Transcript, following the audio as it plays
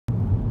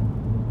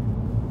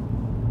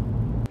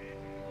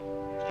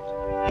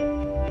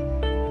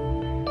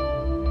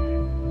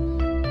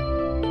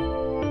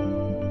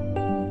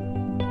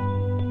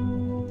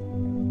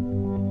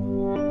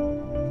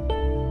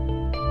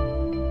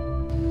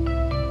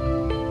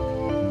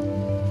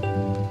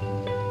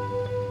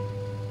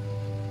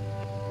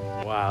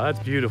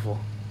that's beautiful.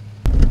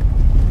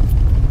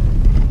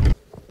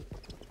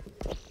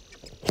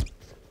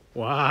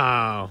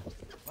 Wow.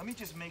 Let me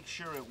just make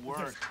sure it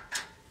works.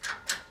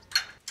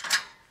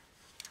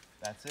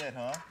 That's it,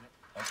 huh?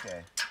 Yep.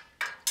 Okay.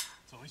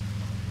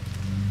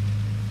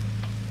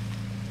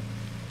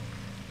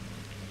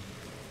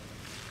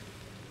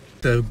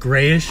 The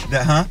grayish?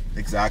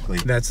 Exactly.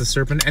 That's the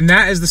serpent. And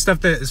that is the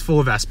stuff that is full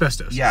of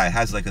asbestos. Yeah, it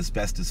has like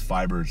asbestos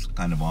fibers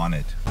kind of on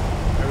it.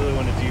 I really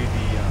want to do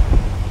the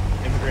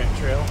immigrant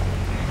trail.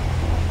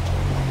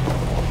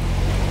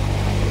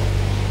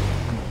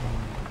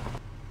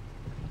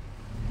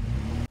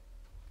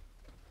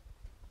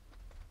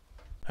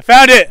 I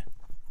found it!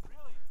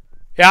 Really?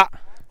 Yeah.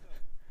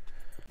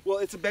 Well,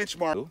 it's a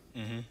benchmark.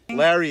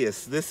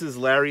 Larious. This is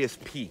Larious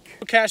Peak.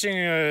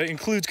 Geocaching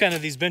includes kind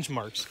of these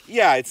benchmarks.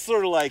 Yeah, it's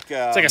sort of like...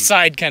 It's like a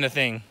side kind of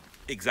thing.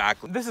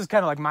 Exactly. This is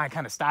kind of like my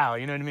kind of style,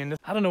 you know what I mean?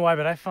 I don't know why,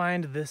 but I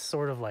find this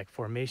sort of like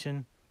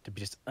formation to be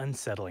just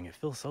unsettling. It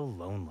feels so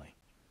lonely.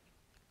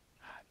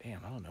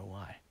 Damn, I don't know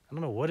why. I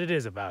don't know what it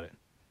is about it.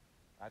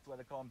 That's why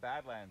they call them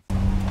Badlands.